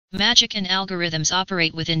Magic and algorithms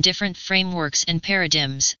operate within different frameworks and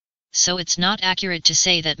paradigms, so it's not accurate to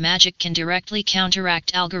say that magic can directly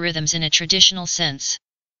counteract algorithms in a traditional sense.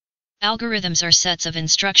 Algorithms are sets of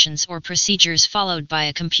instructions or procedures followed by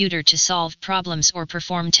a computer to solve problems or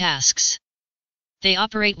perform tasks. They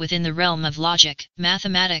operate within the realm of logic,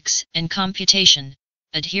 mathematics, and computation,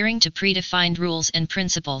 adhering to predefined rules and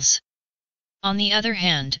principles. On the other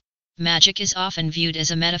hand, magic is often viewed as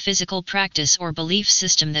a metaphysical practice or belief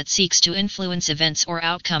system that seeks to influence events or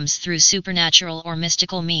outcomes through supernatural or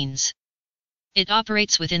mystical means. It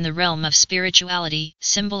operates within the realm of spirituality,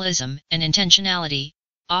 symbolism, and intentionality,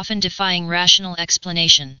 often defying rational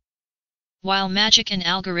explanation. While magic and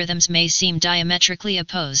algorithms may seem diametrically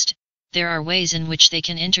opposed, there are ways in which they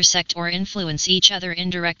can intersect or influence each other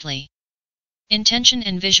indirectly. Intention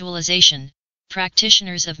and visualization.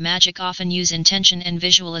 Practitioners of magic often use intention and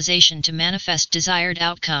visualization to manifest desired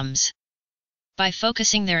outcomes. By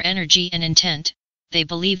focusing their energy and intent, they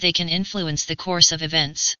believe they can influence the course of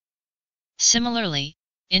events. Similarly,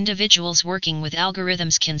 individuals working with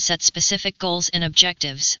algorithms can set specific goals and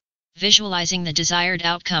objectives, visualizing the desired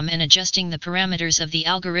outcome and adjusting the parameters of the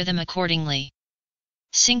algorithm accordingly.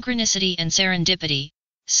 Synchronicity and serendipity.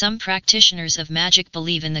 Some practitioners of magic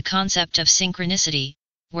believe in the concept of synchronicity,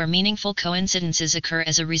 where meaningful coincidences occur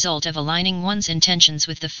as a result of aligning one's intentions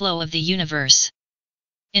with the flow of the universe.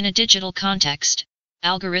 In a digital context,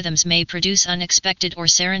 algorithms may produce unexpected or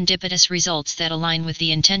serendipitous results that align with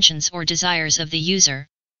the intentions or desires of the user,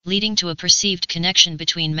 leading to a perceived connection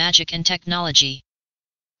between magic and technology.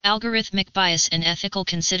 Algorithmic bias and ethical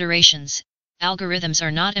considerations. Algorithms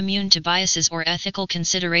are not immune to biases or ethical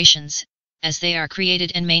considerations, as they are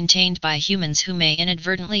created and maintained by humans who may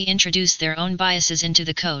inadvertently introduce their own biases into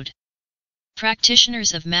the code.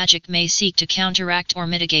 Practitioners of magic may seek to counteract or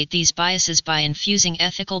mitigate these biases by infusing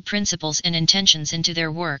ethical principles and intentions into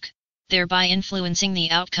their work, thereby influencing the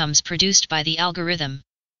outcomes produced by the algorithm.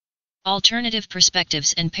 Alternative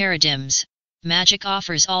perspectives and paradigms. Magic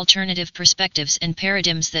offers alternative perspectives and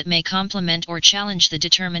paradigms that may complement or challenge the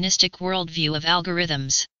deterministic worldview of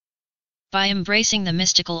algorithms. By embracing the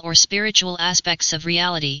mystical or spiritual aspects of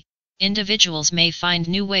reality, individuals may find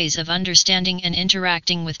new ways of understanding and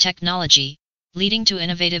interacting with technology, leading to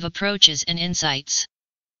innovative approaches and insights.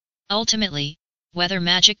 Ultimately, whether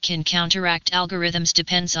magic can counteract algorithms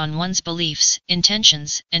depends on one's beliefs,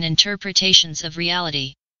 intentions, and interpretations of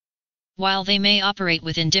reality. While they may operate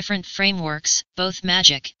within different frameworks, both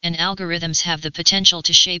magic and algorithms have the potential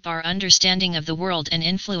to shape our understanding of the world and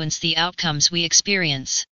influence the outcomes we experience.